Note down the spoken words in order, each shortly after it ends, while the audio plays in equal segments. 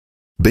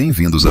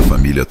Bem-vindos à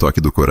família Toque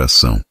do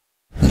Coração.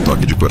 Um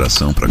toque de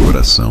coração para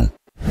coração,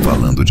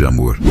 falando de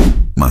amor,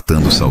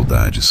 matando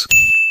saudades.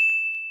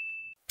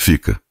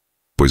 Fica,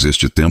 pois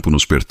este tempo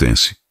nos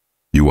pertence,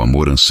 e o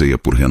amor anseia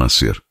por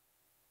renascer.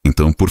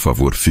 Então, por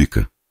favor,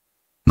 fica.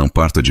 Não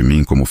parta de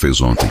mim como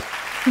fez ontem.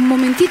 Un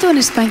momentito en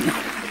español.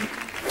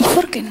 ¿Y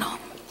por qué no?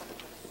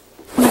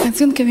 Una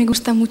canción que me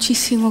gusta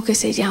muchísimo que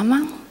se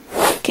llama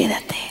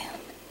Quédate.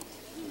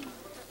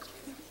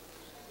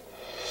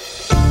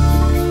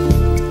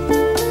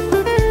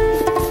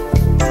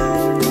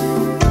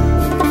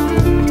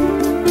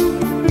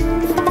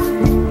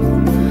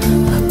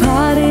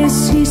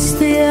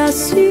 Apareciste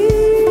así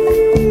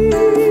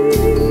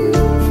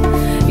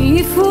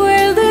y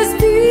fue el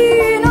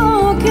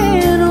destino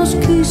que nos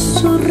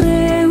quiso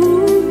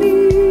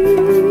reunir.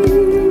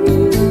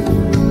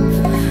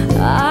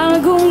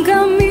 Algún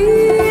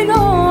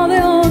camino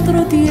de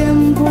otro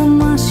tiempo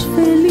más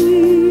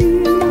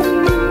feliz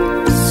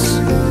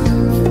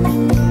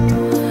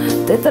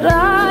te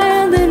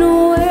trae de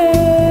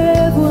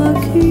nuevo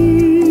aquí.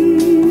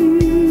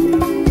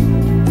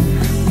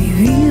 Mi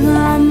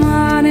vida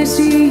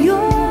amaneció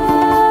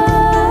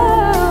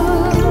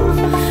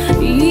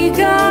y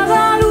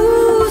cada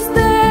luz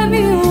de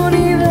mi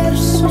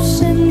universo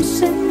se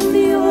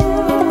encendió.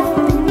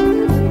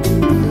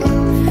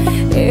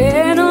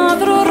 En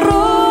otro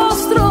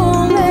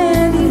rostro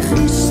me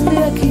dijiste: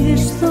 aquí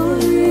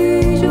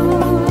estoy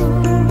yo.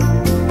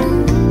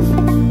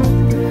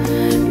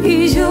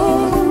 Y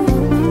yo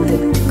te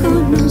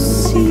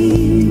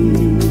conocí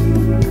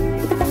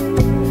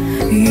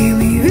y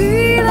mi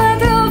vida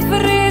te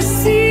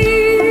ofrecí.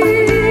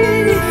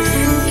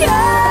 Quédate,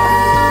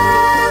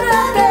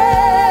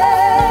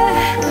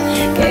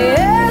 que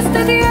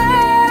este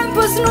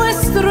tiempo es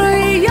nuestro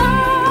y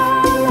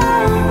ya el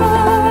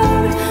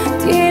amor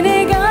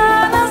tiene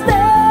ganas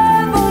de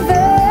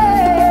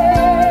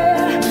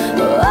volver.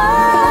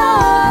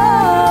 Oh,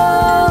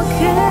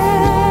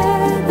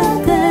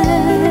 quédate,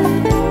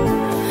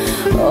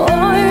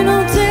 hoy no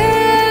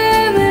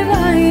te me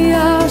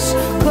vayas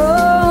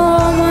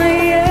como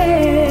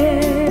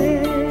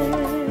ayer.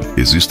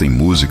 Existem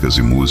músicas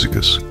e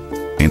músicas.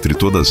 Entre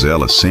todas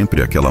elas,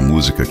 sempre aquela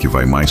música que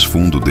vai mais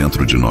fundo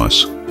dentro de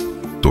nós,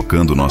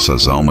 tocando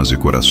nossas almas e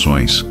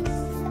corações.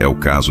 É o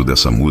caso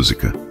dessa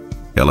música.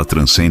 Ela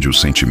transcende os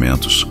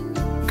sentimentos,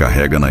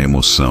 carrega na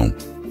emoção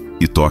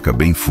e toca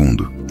bem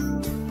fundo.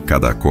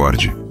 Cada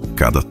acorde,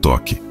 cada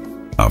toque,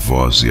 a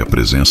voz e a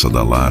presença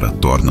da Lara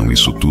tornam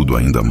isso tudo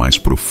ainda mais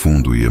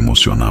profundo e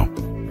emocional.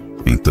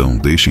 Então,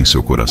 deixem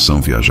seu coração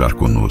viajar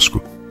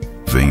conosco.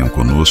 Venham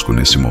conosco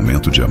nesse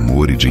momento de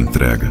amor e de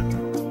entrega.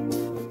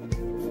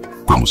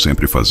 Como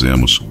sempre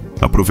fazemos,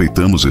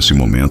 aproveitamos esse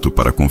momento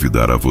para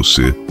convidar a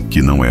você,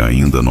 que não é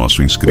ainda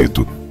nosso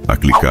inscrito, a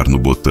clicar no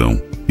botão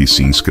e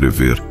se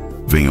inscrever.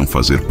 Venham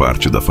fazer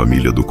parte da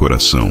família do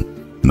coração.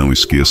 Não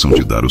esqueçam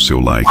de dar o seu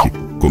like,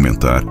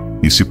 comentar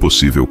e, se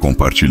possível,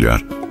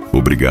 compartilhar.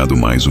 Obrigado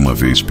mais uma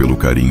vez pelo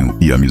carinho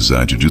e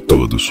amizade de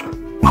todos.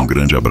 Um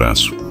grande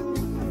abraço.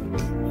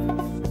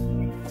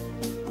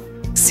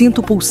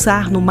 Sinto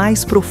pulsar no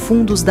mais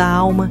profundos da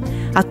alma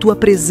a tua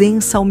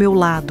presença ao meu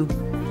lado.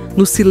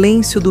 No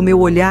silêncio do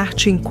meu olhar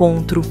te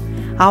encontro,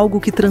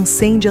 algo que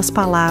transcende as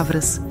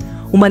palavras,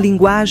 uma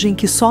linguagem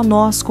que só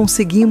nós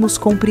conseguimos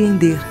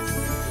compreender.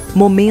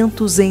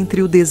 Momentos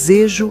entre o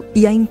desejo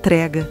e a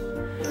entrega,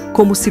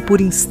 como se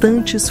por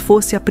instantes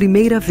fosse a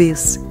primeira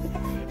vez.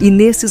 E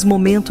nesses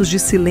momentos de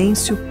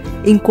silêncio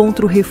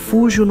encontro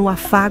refúgio no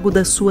afago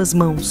das suas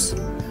mãos.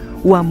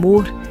 O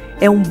amor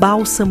é um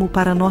bálsamo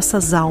para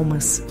nossas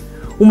almas,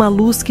 uma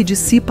luz que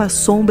dissipa as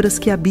sombras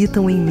que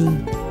habitam em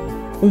mim.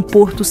 Um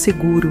porto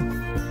seguro,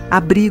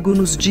 abrigo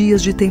nos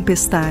dias de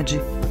tempestade.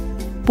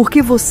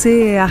 Porque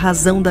você é a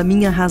razão da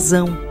minha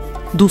razão,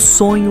 do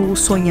sonho o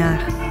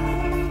sonhar,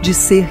 de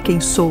ser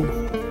quem sou.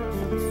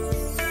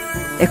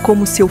 É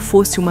como se eu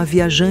fosse uma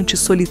viajante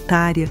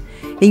solitária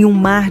em um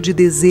mar de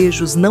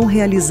desejos não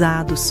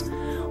realizados,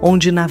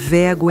 onde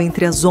navego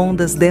entre as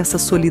ondas dessa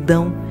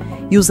solidão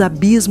e os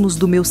abismos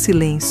do meu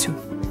silêncio.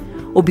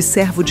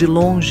 Observo de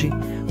longe,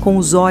 com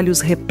os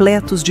olhos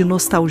repletos de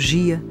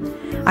nostalgia,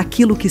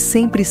 aquilo que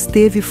sempre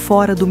esteve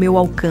fora do meu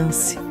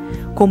alcance,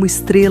 como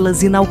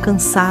estrelas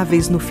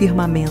inalcançáveis no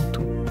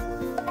firmamento.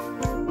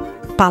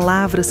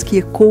 Palavras que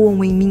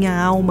ecoam em minha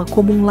alma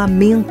como um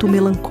lamento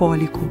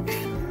melancólico,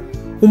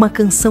 uma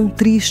canção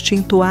triste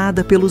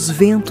entoada pelos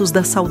ventos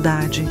da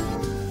saudade.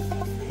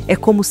 É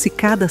como se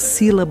cada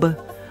sílaba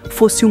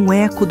fosse um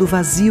eco do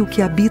vazio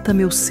que habita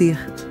meu ser,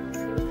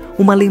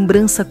 uma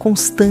lembrança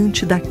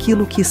constante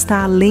daquilo que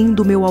está além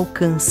do meu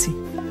alcance.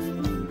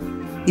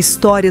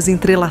 Histórias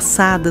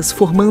entrelaçadas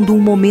formando um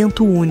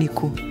momento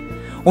único,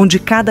 onde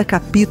cada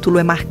capítulo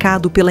é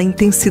marcado pela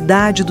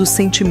intensidade dos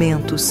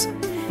sentimentos,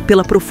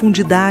 pela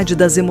profundidade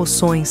das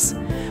emoções,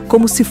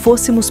 como se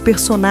fôssemos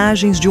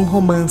personagens de um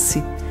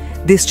romance,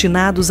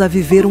 destinados a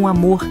viver um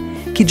amor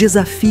que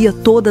desafia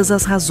todas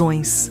as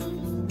razões.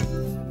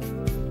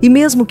 E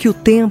mesmo que o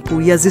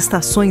tempo e as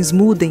estações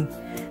mudem,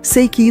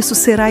 sei que isso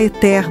será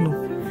eterno,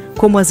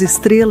 como as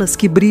estrelas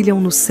que brilham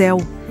no céu,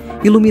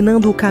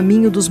 iluminando o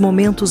caminho dos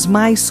momentos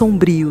mais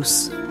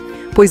sombrios,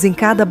 pois em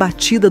cada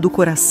batida do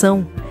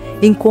coração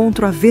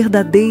encontro a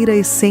verdadeira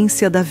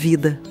essência da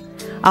vida,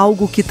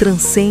 algo que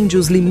transcende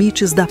os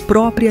limites da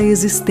própria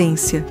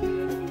existência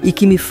e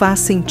que me faz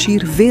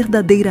sentir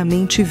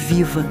verdadeiramente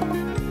viva.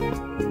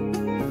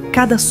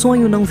 Cada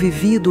sonho não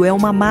vivido é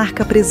uma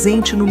marca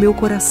presente no meu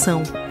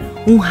coração,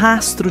 um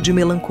rastro de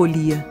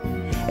melancolia.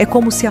 É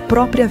como se a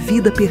própria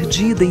vida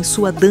perdida em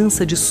sua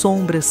dança de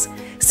sombras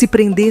se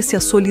prendesse à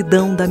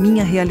solidão da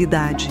minha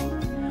realidade.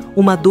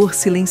 Uma dor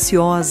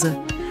silenciosa,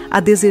 a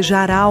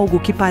desejar algo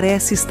que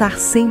parece estar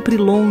sempre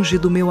longe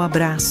do meu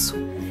abraço.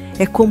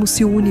 É como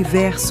se o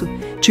universo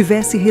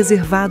tivesse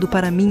reservado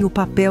para mim o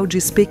papel de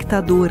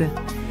espectadora,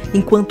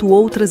 enquanto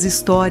outras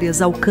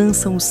histórias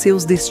alcançam os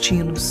seus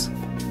destinos.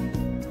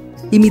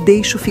 E me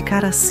deixo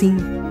ficar assim,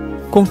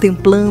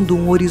 contemplando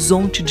um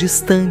horizonte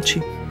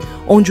distante,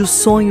 onde os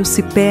sonhos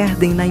se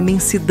perdem na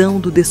imensidão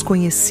do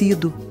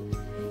desconhecido,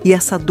 e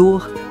essa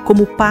dor,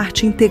 como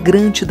parte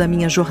integrante da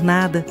minha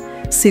jornada,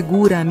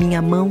 segura a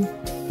minha mão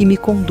e me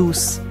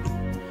conduz,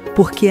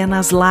 porque é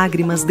nas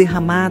lágrimas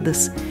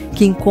derramadas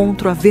que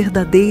encontro a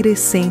verdadeira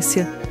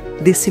essência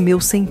desse meu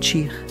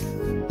sentir.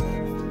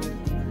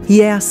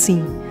 E é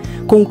assim,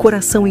 com o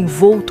coração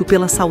envolto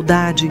pela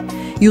saudade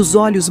e os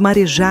olhos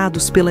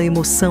marejados pela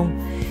emoção,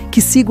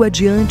 que sigo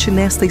adiante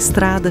nesta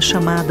estrada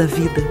chamada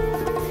vida.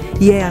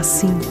 E é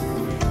assim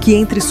que,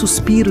 entre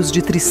suspiros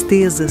de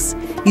tristezas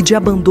e de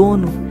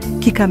abandono,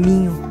 que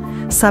caminho,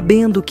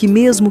 sabendo que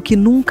mesmo que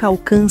nunca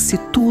alcance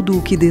tudo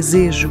o que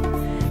desejo,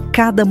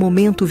 cada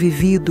momento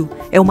vivido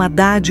é uma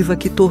dádiva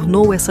que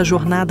tornou essa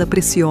jornada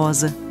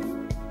preciosa.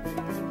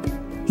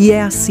 E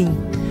é assim,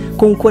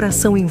 com o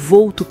coração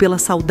envolto pela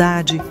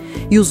saudade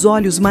e os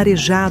olhos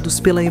marejados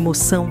pela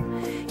emoção,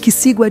 que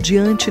sigo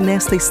adiante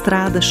nesta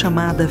estrada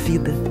chamada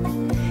vida.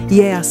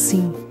 E é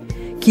assim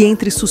que,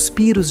 entre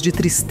suspiros de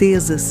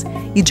tristezas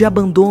e de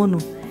abandono,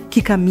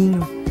 que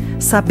caminho,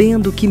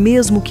 sabendo que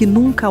mesmo que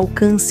nunca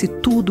alcance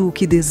tudo o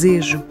que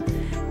desejo,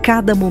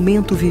 cada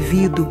momento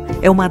vivido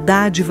é uma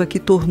dádiva que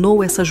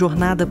tornou essa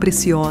jornada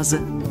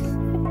preciosa.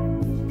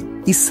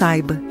 E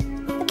saiba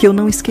que eu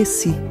não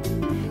esqueci,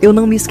 eu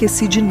não me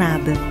esqueci de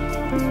nada.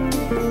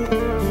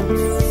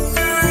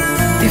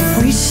 Te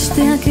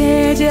fuiste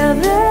aquella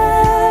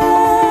vez